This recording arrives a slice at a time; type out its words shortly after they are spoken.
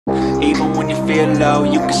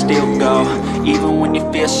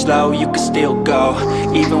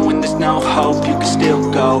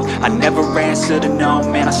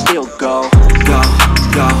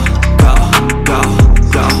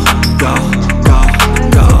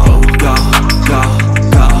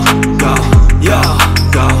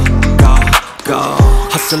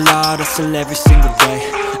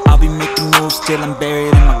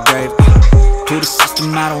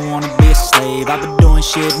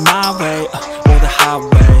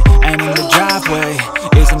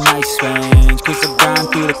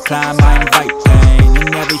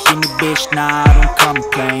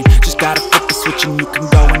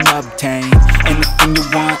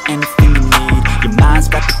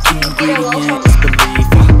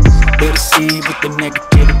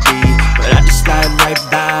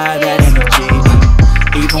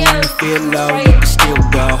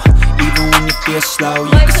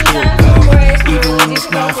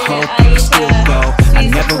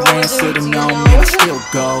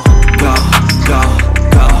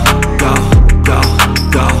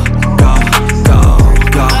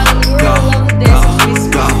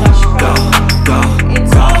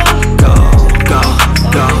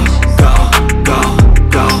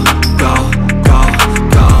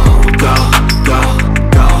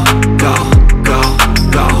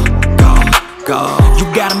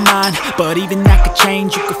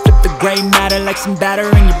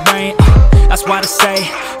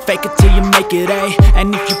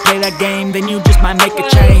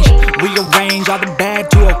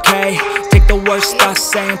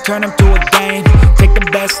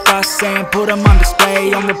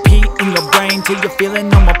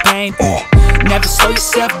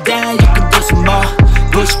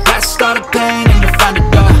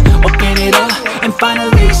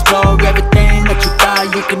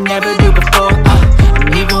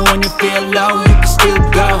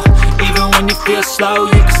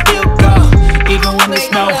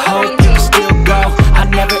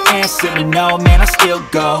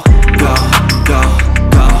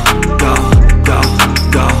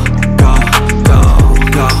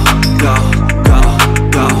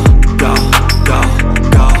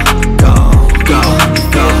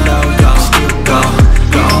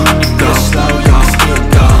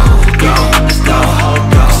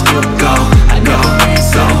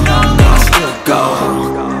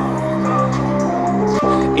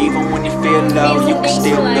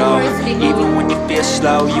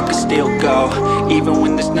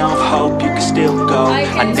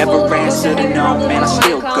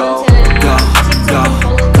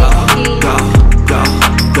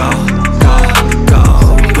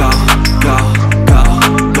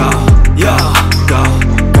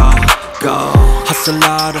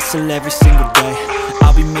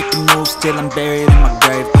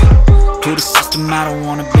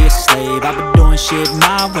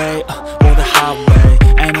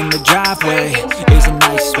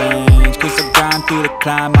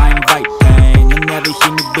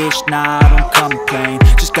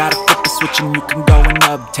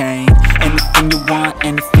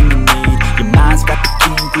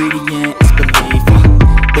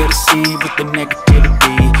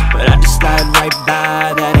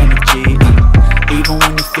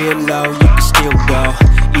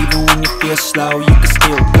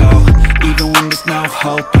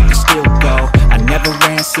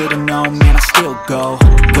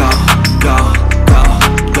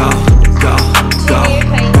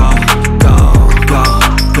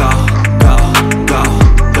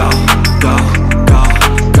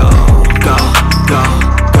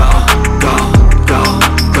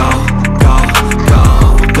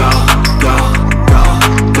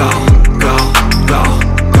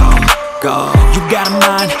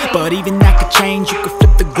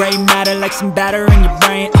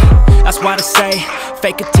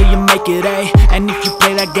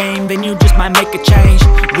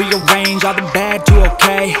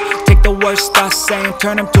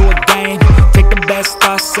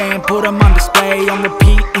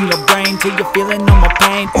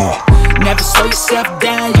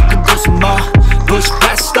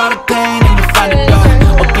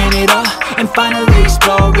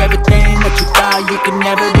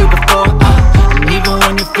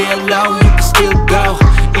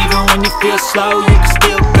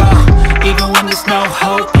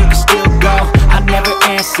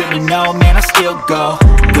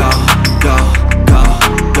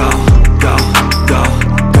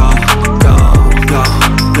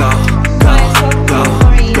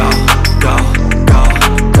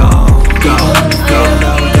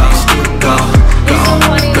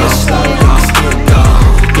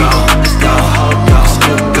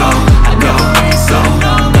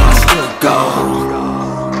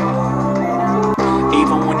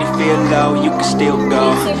can still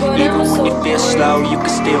go. Even when you feel slow, you can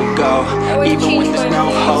still go. Even when there's no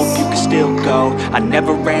hope, you can still go. I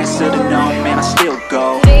never answer to no, man, I still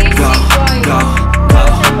go. Go, go, go, go,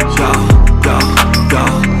 go, go, go,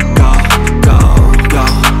 go, go,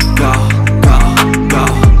 go, go, go,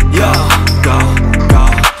 yo, go, go,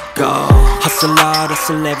 go. Hustle hard,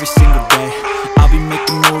 hustle every single day. I'll be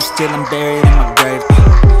making moves till I'm buried in my grave.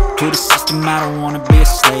 To the system, I don't wanna be a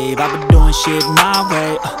slave. I've been doing shit my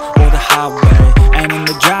way, or the highway. And in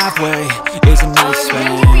the driveway is a nice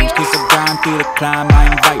range. Cause I grind through the climb,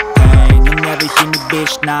 I invite pain. You'll never hear me,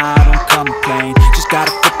 bitch, nah, I don't complain. Just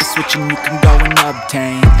gotta flip the switch and you can go and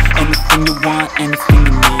obtain anything you want, anything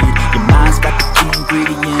you need. Your mind's got the key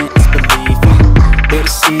ingredient, it's belief. They're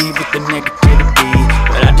deceived with the negativity,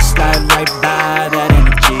 but I just slide right by that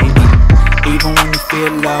energy. Even when you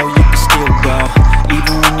feel low, you can still go.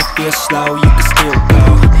 Even when you feel slow, you can still go.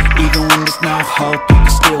 Even when there's no hope, you can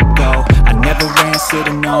still go. I never answer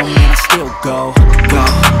to no, man, I still go. Go,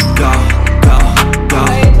 go, go, go,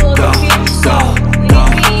 go, go, go,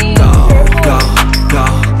 go, go, go, go,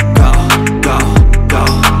 go, go,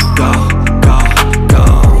 go, go, go,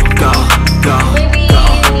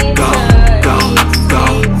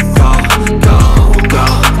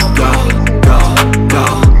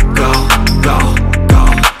 go, go,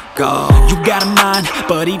 go. You got a mind,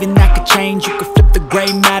 but even that could change. You could flip the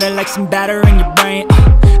gray matter like some batter in your brain.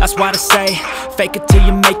 That's why they say, fake it till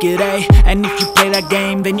you make it A. And if you play that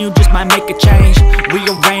game, then you just might make a change.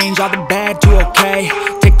 Rearrange all the bad to okay.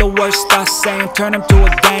 Take the worst thoughts saying, turn them to a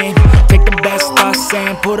game. Take the best thoughts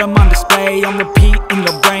saying, put them on display. On repeat in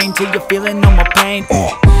your brain till you're feeling no more pain.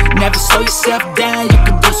 Never slow yourself down, you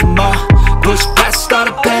can do some more. Push past all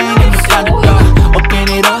the pain and you find a door. Open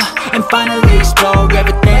it up and finally explore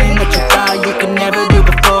everything that you thought you could never do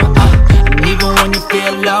before. And even when you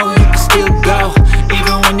feel low, you can still go.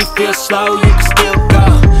 Even when you feel slow, you can still go.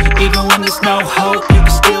 Even when there's no hope, you can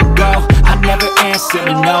still go. I never answer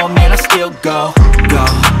to no, man, I still go. Go,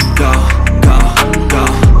 go, go, go,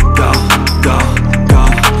 go, go, go, go,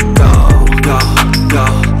 go, go, go,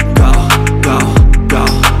 go, go, go,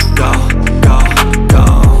 go, go,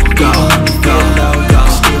 go. Even when you feel low, you can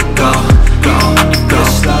still go. Even when you feel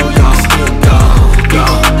slow, you can still go.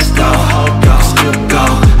 Even when there's no hope, you can still go.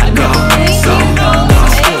 I never answer to no, man, I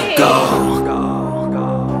still go.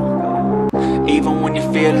 Even when you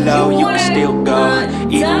feel low, you can still go.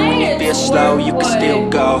 Even when you feel slow, you can still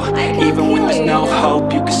go. Even when there's no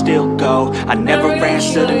hope, you can still go. I never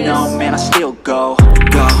answer to no, man, I still go.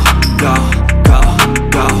 Go, go, go,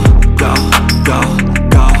 go, go, go,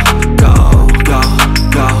 go, go, go,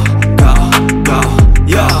 go, go, go,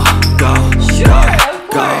 yo, go,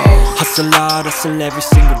 go. Hustle hard, hustle every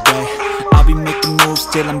single day. I'll be making moves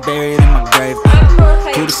till I'm buried in my grave.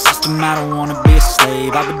 To the system, I don't wanna be a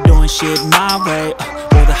slave. I've been doing shit my way,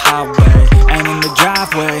 or the highway. And in the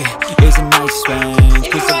driveway is a nice range.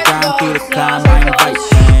 Cause I grind through the climb, I invite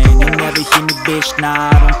pain. You'll never hear me, bitch,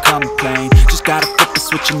 nah, I don't complain. Just gotta flip the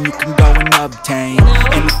switch and you can go and obtain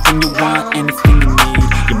anything you want, anything you need.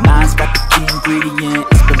 Your mind's got the key ingredient,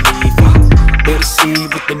 it's belief. They're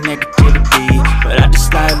deceived with the negativity, but I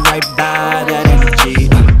just slide right by that energy.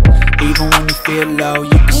 Even when you feel low,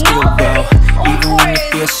 you can still go. Even when you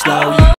feel slow, you